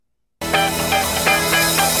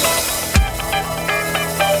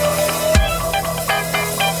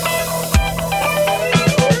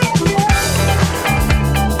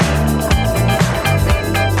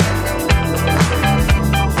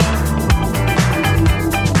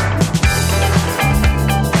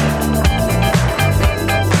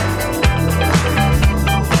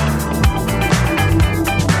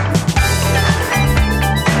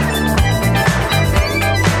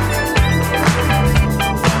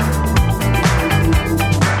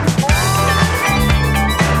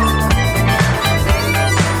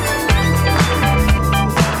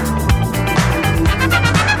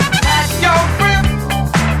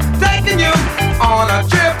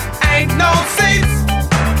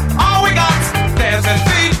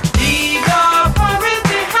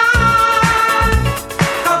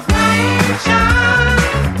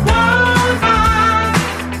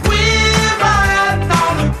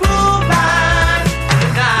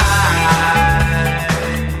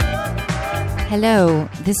Hello,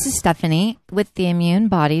 this is Stephanie with the Immune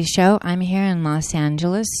Body Show. I'm here in Los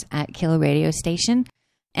Angeles at Kill Radio Station,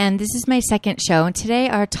 and this is my second show. And today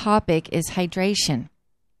our topic is hydration.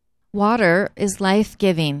 Water is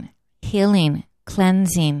life-giving, healing,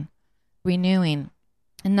 cleansing, renewing,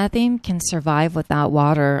 and nothing can survive without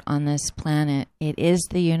water on this planet. It is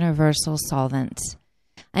the universal solvent.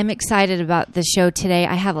 I'm excited about the show today.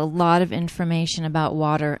 I have a lot of information about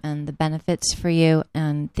water and the benefits for you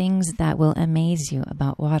and things that will amaze you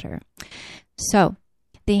about water. So,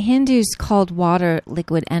 the Hindus called water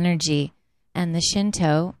liquid energy, and the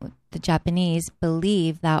Shinto, the Japanese,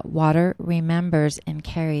 believe that water remembers and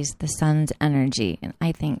carries the sun's energy. And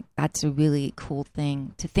I think that's a really cool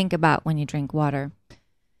thing to think about when you drink water.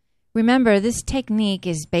 Remember, this technique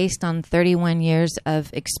is based on 31 years of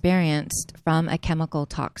experience from a chemical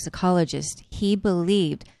toxicologist. He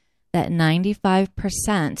believed that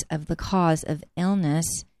 95% of the cause of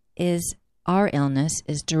our illness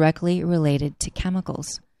is directly related to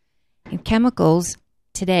chemicals. And chemicals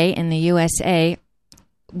today in the USA,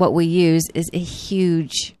 what we use is a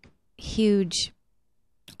huge,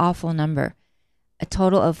 awful number. A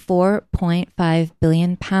total of 4.5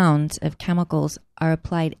 billion pounds of chemicals are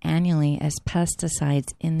applied annually as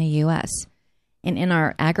pesticides in the U.S. And in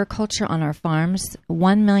our agriculture on our farms,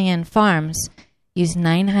 1 million farms use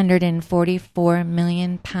 944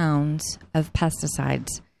 million pounds of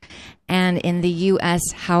pesticides. And in the U.S.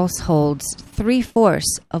 households, 3/4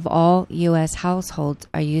 of all U.S. households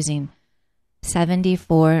are using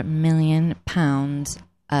 74 million pounds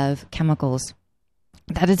of chemicals.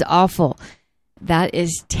 That is awful. That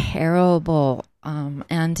is terrible.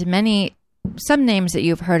 And some names that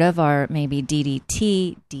you've heard of are maybe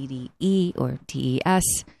DDT, DDE, or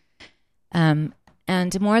DES. And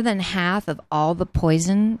more than half of all the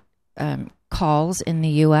poison calls in the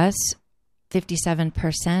U.S.,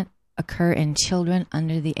 57%, occur in children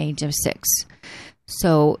under the age of 6.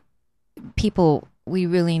 So people, we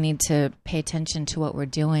really need to pay attention to what we're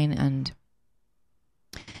doing, and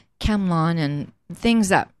ChemLawn and things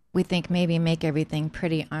that we think maybe make everything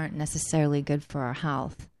pretty aren't necessarily good for our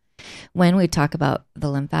health when we talk about the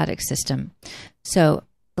lymphatic system. So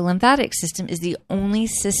the lymphatic system is the only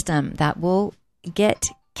system that will get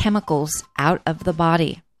chemicals out of the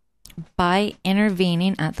body by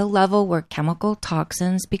intervening at the level where chemical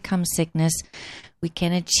toxins become sickness. We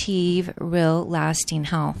can achieve real lasting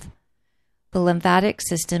health. The lymphatic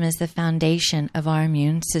system is the foundation of our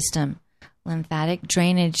immune system. Lymphatic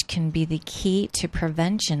drainage can be the key to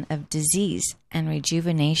prevention of disease and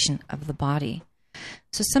rejuvenation of the body.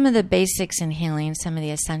 So some of the basics in healing, some of the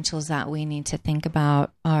essentials that we need to think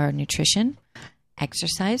about are nutrition,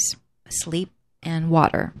 exercise, sleep, and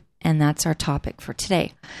water. And that's our topic for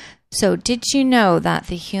today. So did you know that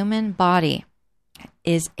the human body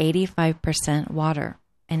is 85% water?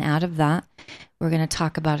 And out of that, we're going to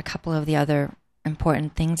talk about a couple of the other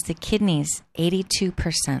important things. The kidneys,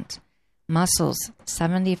 82%. Muscles,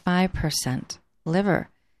 75%. Liver,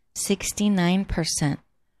 69%.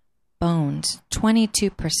 Bones,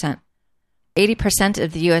 22%. 80%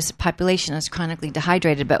 of the U.S. population is chronically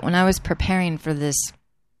dehydrated. But when I was preparing for this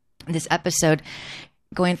episode,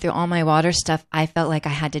 going through all my water stuff, I felt like I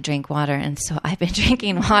had to drink water. And so I've been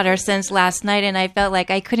drinking water since last night, and I felt like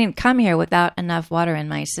I couldn't come here without enough water in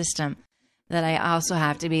my system, that I also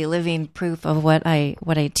have to be living proof of what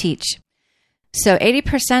I teach. So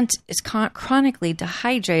 80% is chronically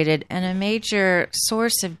dehydrated, and a major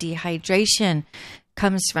source of dehydration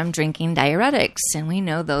comes from drinking diuretics, and we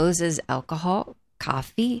know those as alcohol,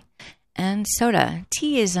 coffee, and soda.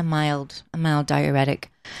 Tea is a mild diuretic.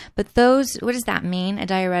 But those, what does that mean? A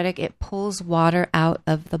diuretic, it pulls water out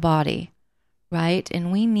of the body, right?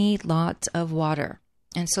 And we need lots of water.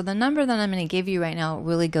 And so the number that I'm going to give you right now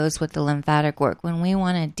really goes with the lymphatic work. When we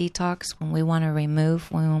want to detox, when we want to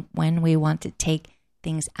remove, when we want to take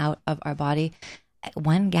things out of our body,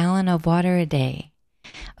 1 gallon of water a day.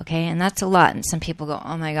 Okay, and that's a lot. And some people go,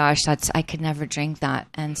 oh my gosh, I could never drink that.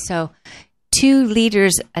 And so 2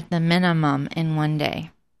 liters at the minimum in one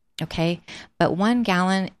day. Okay, but 1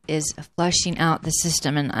 gallon is flushing out the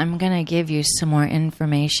system. And I'm going to give you some more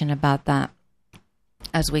information about that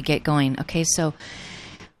as we get going. Okay, so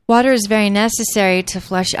water is very necessary to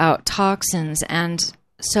flush out toxins. And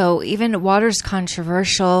so even water is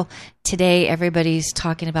controversial. Today, everybody's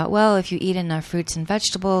talking about, well, if you eat enough fruits and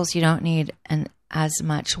vegetables, you don't need as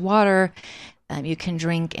much water. You can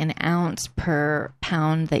drink an ounce per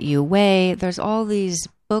pound that you weigh. There's all these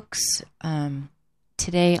books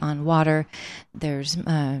today on water. There's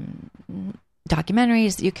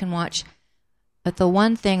documentaries that you can watch. But the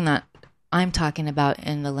one thing that I'm talking about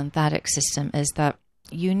in the lymphatic system is that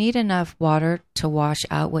you need enough water to wash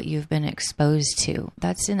out what you've been exposed to.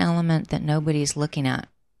 That's an element that nobody's looking at.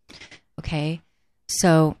 Okay,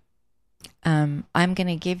 so I'm going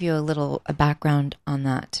to give you a background on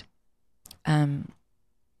that.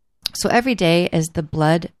 So every day as the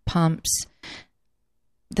blood pumps,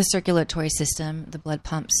 the circulatory system, the blood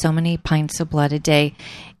pumps so many pints of blood a day,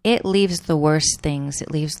 it leaves the worst things. It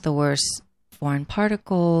leaves the worst foreign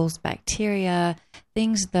particles, bacteria,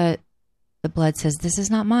 things that the blood says, this is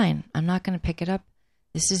not mine. I'm not going to pick it up.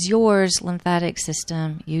 This is yours, lymphatic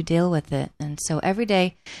system. You deal with it. And so every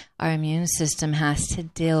day our immune system has to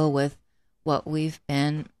deal with what we've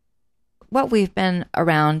been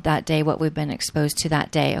around that day, what we've been exposed to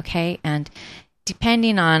that day, okay? And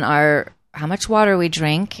depending on how much water we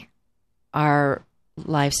drink, our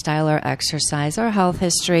lifestyle, our exercise, our health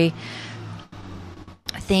history,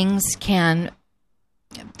 things can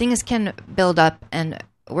build up, and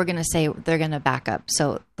we're going to say they're going to back up.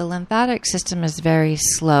 So the lymphatic system is very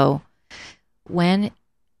slow. When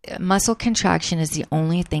muscle contraction is the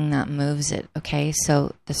only thing that moves it, okay?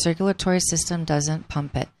 So the circulatory system doesn't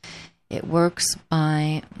pump it. It works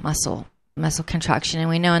by muscle contraction. And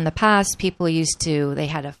we know in the past, people they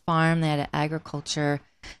had a farm, they had agriculture,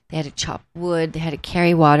 they had to chop wood, they had to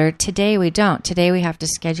carry water. Today we don't. Today we have to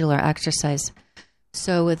schedule our exercise.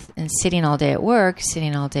 So sitting all day at work,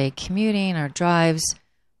 sitting all day commuting, our drives,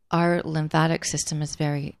 our lymphatic system is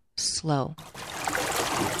very slow.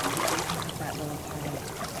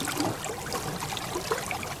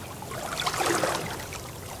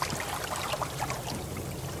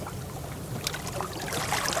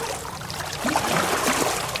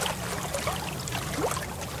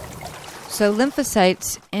 So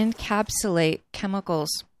lymphocytes encapsulate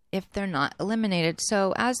chemicals if they're not eliminated.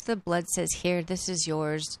 So as the blood says here, this is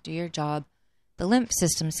yours, do your job, the lymph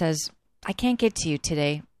system says, I can't get to you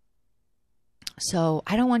today. So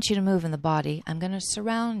I don't want you to move in the body. I'm going to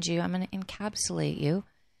surround you. I'm going to encapsulate you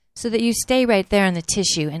so that you stay right there in the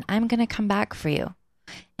tissue, and I'm going to come back for you.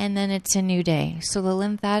 And then it's a new day. So the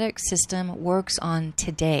lymphatic system works on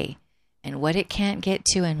today, and what it can't get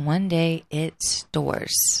to in one day, it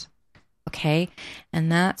stores. Okay?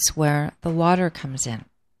 And that's where the water comes in.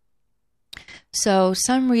 So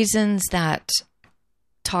some reasons that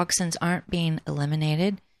toxins aren't being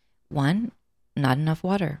eliminated: 1, not enough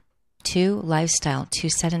water; 2, lifestyle, too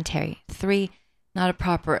sedentary; 3, not a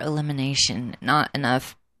proper elimination, not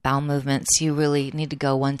enough bowel movements. You really need to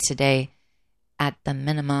go once a day at the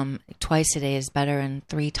minimum. Twice a day is better, and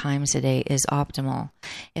 3 times a day is optimal.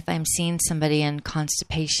 If I'm seeing somebody and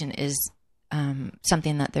constipation is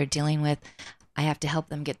something that they're dealing with, I have to help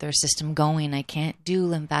them get their system going. I can't do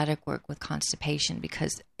lymphatic work with constipation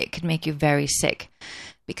because it could make you very sick,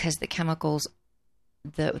 because the chemicals,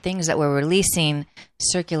 the things that we're releasing,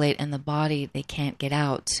 circulate in the body. They can't get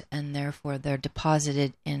out, and therefore they're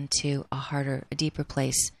deposited into a deeper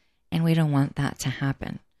place, and we don't want that to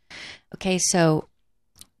happen. Okay, so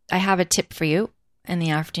I have a tip for you in the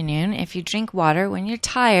afternoon. If you drink water when you're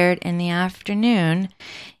tired in the afternoon,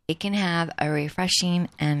 it can have a refreshing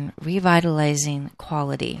and revitalizing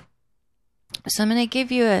quality. So I'm going to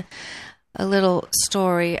give you a little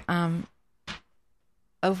story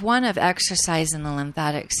of one of exercise in the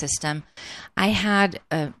lymphatic system. I had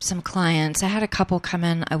some clients. I had a couple come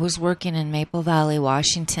in. I was working in Maple Valley,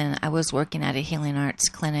 Washington. I was working at a healing arts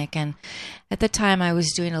clinic, and at the time I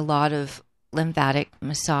was doing a lot of lymphatic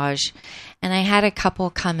massage, and I had a couple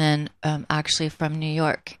come in actually from New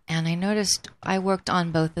York, and I noticed, I worked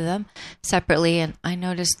on both of them separately, and I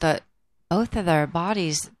noticed that both of their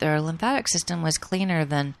bodies, their lymphatic system was cleaner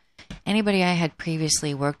than anybody I had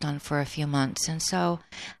previously worked on for a few months. And so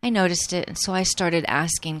I noticed it, and so I started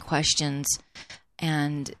asking questions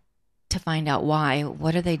and to find out why.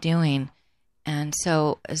 What are they doing? And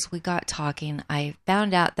so as we got talking, I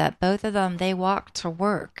found out that both of them, they walked to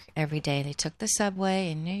work every day. They took the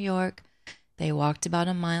subway in New York. They walked about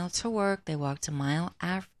a mile to work. They walked a mile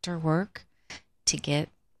after work to get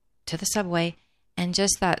to the subway. And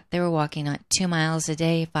just that, they were walking 2 miles a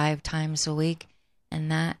day, 5 times a week.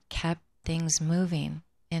 And that kept things moving.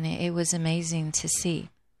 And it was amazing to see.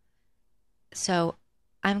 So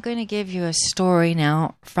I'm going to give you a story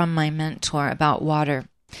now from my mentor about water,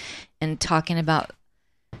 and talking about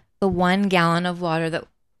the 1 gallon of water that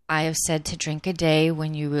I have said to drink a day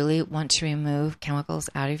when you really want to remove chemicals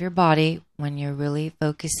out of your body. When you're really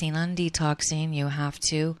focusing on detoxing, you have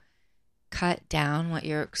to cut down what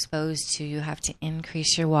you're exposed to. You have to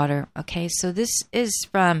increase your water. Okay, so this is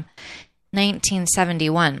from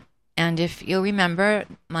 1971. And if you'll remember,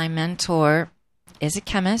 my mentor is a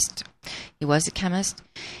chemist. He was a chemist.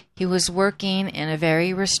 He was working in a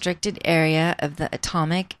very restricted area of the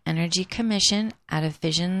Atomic Energy Commission at a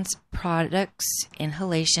Fission Products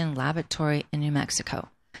Inhalation Laboratory in New Mexico.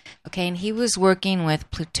 Okay, and he was working with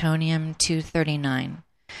plutonium-239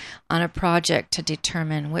 on a project to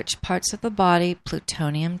determine which parts of the body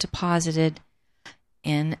plutonium deposited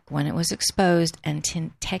in when it was exposed and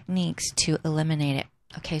techniques to eliminate it.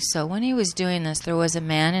 Okay, so when he was doing this, there was a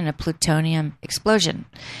man in a plutonium explosion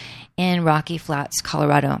in Rocky Flats,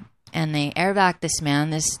 Colorado. And they airbagged this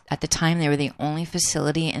man. At the time, they were the only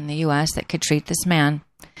facility in the U.S. that could treat this man.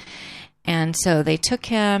 And so they took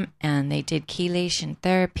him and they did chelation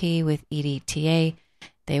therapy with EDTA.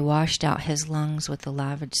 They washed out his lungs with the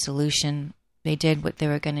lavage solution. They did what they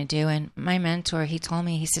were going to do. And my mentor, he told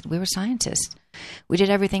me, he said, we were scientists. We did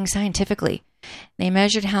everything scientifically. They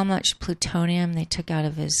measured how much plutonium they took out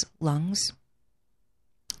of his lungs,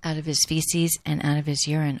 out of his feces, and out of his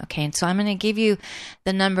urine. Okay, and so I'm going to give you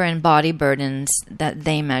the number and body burdens that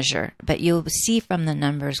they measure, but you'll see from the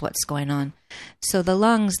numbers what's going on. So the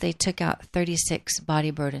lungs, they took out 36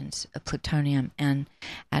 body burdens of plutonium, and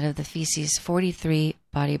out of the feces, 43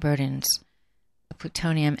 body burdens of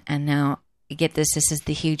plutonium. And now, you get this is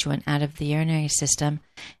the huge one. Out of the urinary system,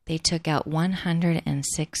 they took out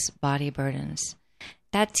 106 body burdens.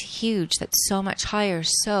 That's huge. That's so much higher.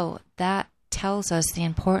 So that tells us the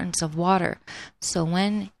importance of water. So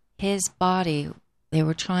when his body, they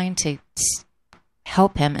were trying to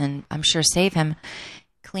help him and I'm sure save him,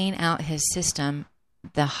 clean out his system,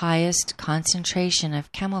 the highest concentration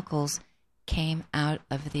of chemicals came out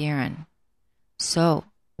of the urine. So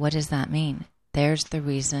what does that mean? There's the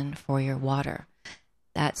reason for your water.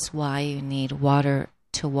 That's why you need water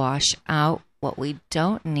to wash out what we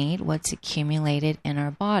don't need, what's accumulated in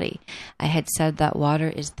our body. I had said that water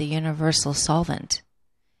is the universal solvent,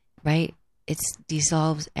 right? It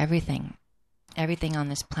dissolves everything. Everything on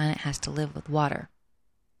this planet has to live with water.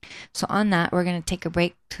 So on that, we're going to take a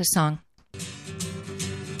break to a song.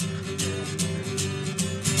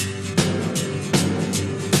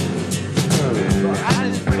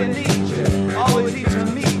 Always eat to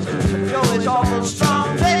meat. Joe is awful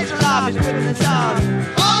strong. There's a lot is putting it down.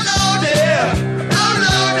 Oh no, dear. Oh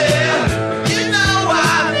no, dear. You know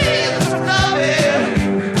I need some loving.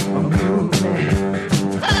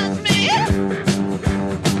 Touch me.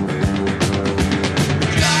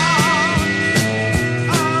 John,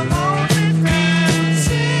 I'm only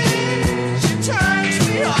dancing. She turns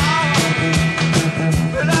me on.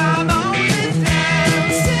 But I'm only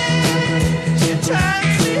dancing. She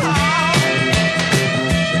turns me on.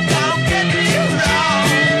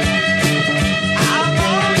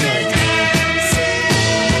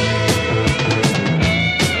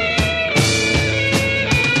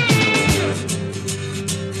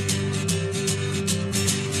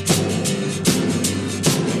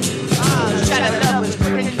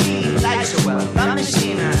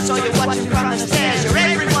 So you're watching from the stairs, you're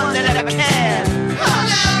everyone that ever cared. Oh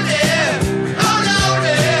no, dear, oh no,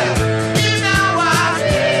 dear, you know I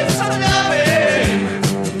need some loving.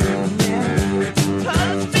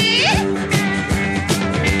 Touch me.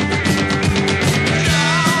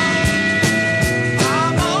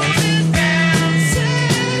 I'm only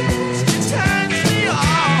dancing, she turns me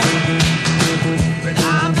on. But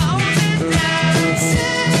I'm only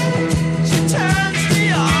dancing, she turns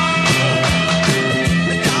me on.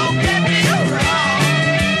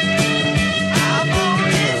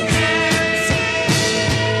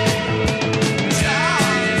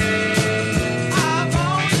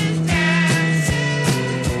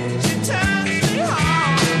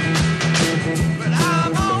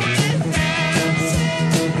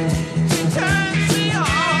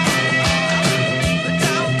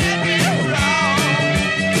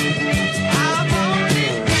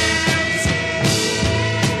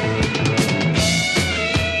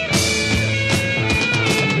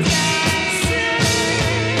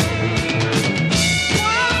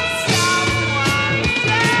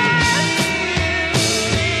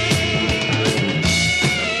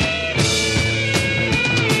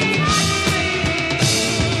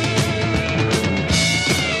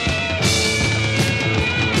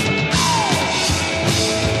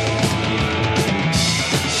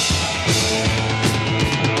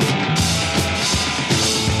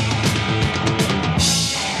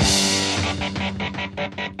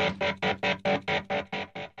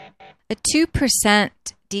 A 2%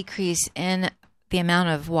 decrease in the amount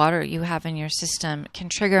of water you have in your system can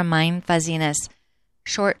trigger mind fuzziness,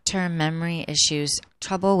 short-term memory issues,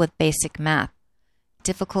 trouble with basic math,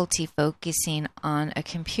 difficulty focusing on a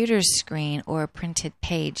computer screen or a printed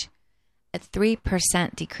page. A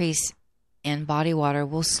 3% decrease in body water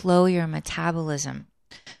will slow your metabolism.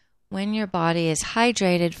 When your body is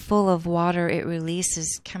hydrated, full of water, it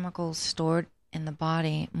releases chemicals stored in the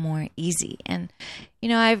body more easy. And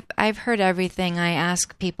I've heard everything. I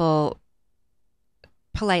ask people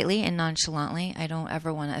politely and nonchalantly. I don't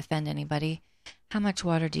ever want to offend anybody. How much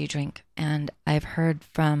water do you drink? And I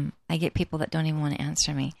get people that don't even want to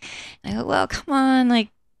answer me. And I go, well, come on,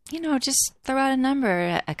 just throw out a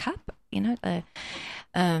number, a cup, a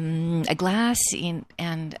glass, and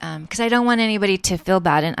because I don't want anybody to feel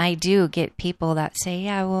bad. And I do get people that say,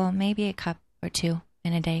 yeah, well, maybe a cup or two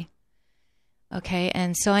in a day. Okay.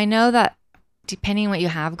 And so I know that depending on what you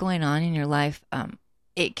have going on in your life,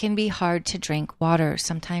 it can be hard to drink water.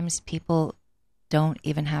 Sometimes people don't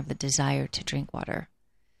even have the desire to drink water.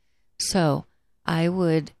 So I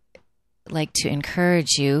would like to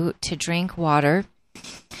encourage you to drink water,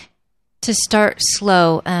 to start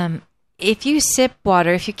slow. If you sip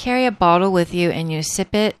water, if you carry a bottle with you and you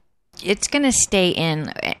sip it, it's going to stay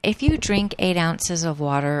in. If you drink 8 ounces of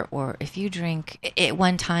water, or if you drink it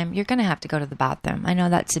one time, you're going to have to go to the bathroom. I know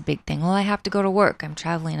that's a big thing. Well, I have to go to work. I'm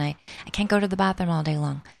traveling. I can't go to the bathroom all day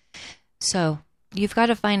long. So you've got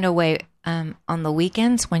to find a way on the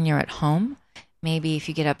weekends when you're at home. Maybe if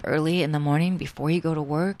you get up early in the morning before you go to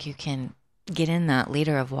work, you can get in that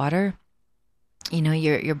liter of water.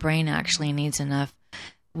 Your brain actually needs enough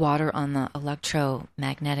water on the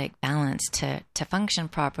electromagnetic balance to function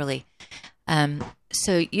properly.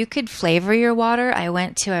 So you could flavor your water. I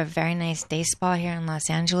went to a very nice day spa here in Los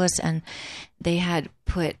Angeles, and they had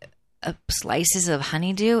put slices of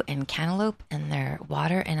honeydew and cantaloupe in their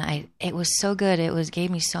water, and it was so good. Gave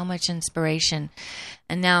me so much inspiration.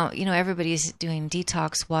 And now, everybody's doing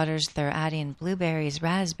detox waters. They're adding blueberries,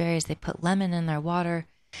 raspberries. They put lemon in their water.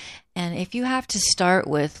 And if you have to start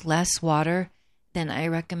with less water, then I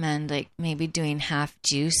recommend maybe doing half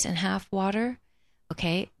juice and half water.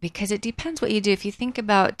 Okay, because it depends what you do. If you think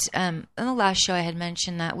about, in the last show I had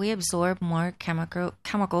mentioned that we absorb more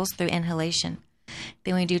chemicals through inhalation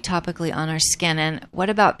than we do topically on our skin. And what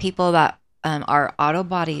about people that are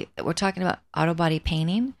we're talking about auto body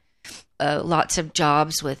painting, lots of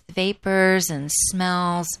jobs with vapors and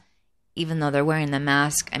smells, even though they're wearing the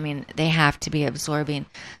mask. I mean, they have to be absorbing.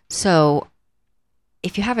 So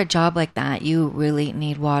if you have a job like that, you really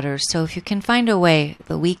need water. So if you can find a way,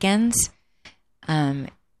 the weekends,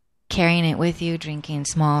 carrying it with you, drinking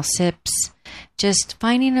small sips, just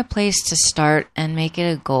finding a place to start and make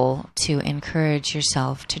it a goal to encourage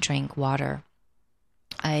yourself to drink water.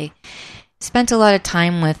 I spent a lot of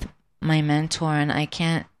time with my mentor, and I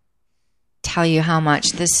can't tell you how much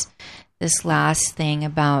this last thing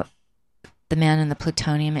about the man in the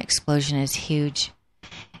plutonium explosion is huge.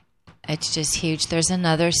 It's just huge. There's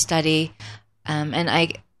another study,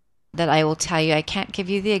 that I will tell you. I can't give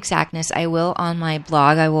you the exactness. I will on my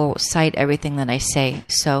blog. I will cite everything that I say.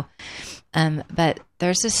 So, but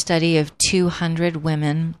there's a study of 200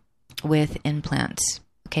 women with implants,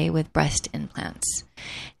 with breast implants.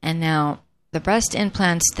 And now the breast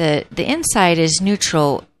implants, the inside is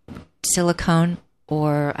neutral silicone,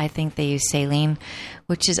 or I think they use saline,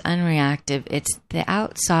 which is unreactive. It's the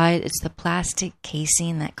outside, it's the plastic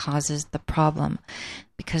casing that causes the problem,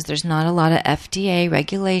 because there's not a lot of FDA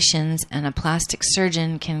regulations, and a plastic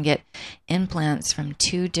surgeon can get implants from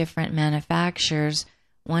 2 different manufacturers.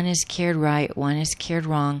 One is cured right, one is cured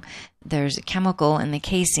wrong. There's a chemical in the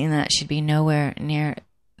casing that should be nowhere near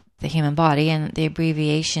the human body, and the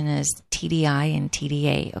abbreviation is TDI and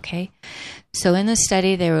TDA, okay? So in the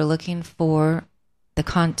study, they were looking for the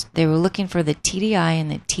TDI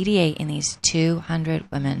and the TDA in these 200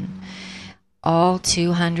 women. All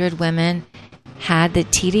 200 women had the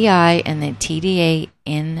TDI and the TDA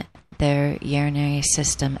in their urinary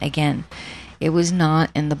system. Again, it was not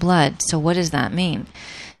in the blood. So what does that mean?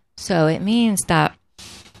 So it means that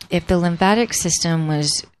if the lymphatic system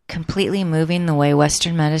was completely moving the way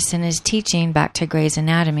Western medicine is teaching, back to Gray's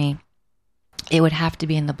Anatomy, it would have to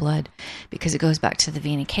be in the blood, because it goes back to the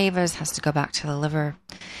vena cavas, has to go back to the liver.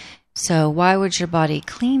 So why would your body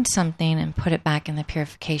clean something and put it back in the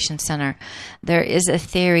purification center? There is a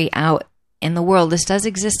theory out in the world. This does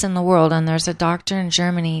exist in the world, and there's a doctor in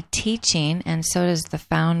Germany teaching, and so does the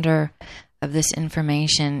founder of this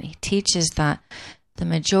information. He teaches that the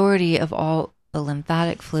majority of all the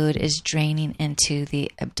lymphatic fluid is draining into the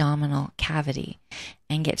abdominal cavity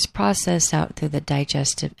and gets processed out through the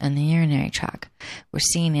digestive and the urinary tract. We're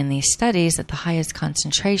seeing in these studies that the highest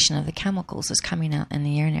concentration of the chemicals is coming out in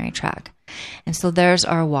the urinary tract. And so there's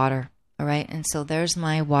our water, all right? And so there's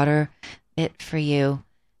my water bit for you.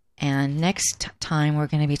 And next time we're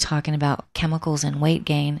going to be talking about chemicals and weight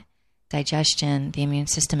gain, digestion, the immune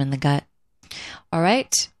system, and the gut. All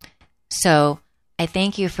right. So I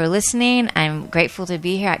thank you for listening. I'm grateful to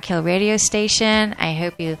be here at Kill Radio Station. I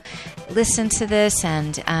hope you listen to this.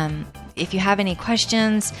 And if you have any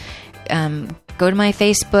questions, go to my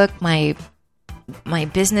Facebook. My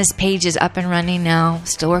business page is up and running now.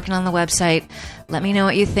 Still working on the website. Let me know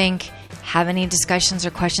what you think. Have any discussions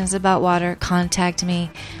or questions about water, contact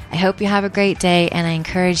me. I hope you have a great day, and I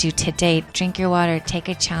encourage you today, drink your water, take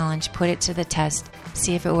a challenge, put it to the test,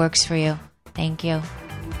 see if it works for you. Thank you.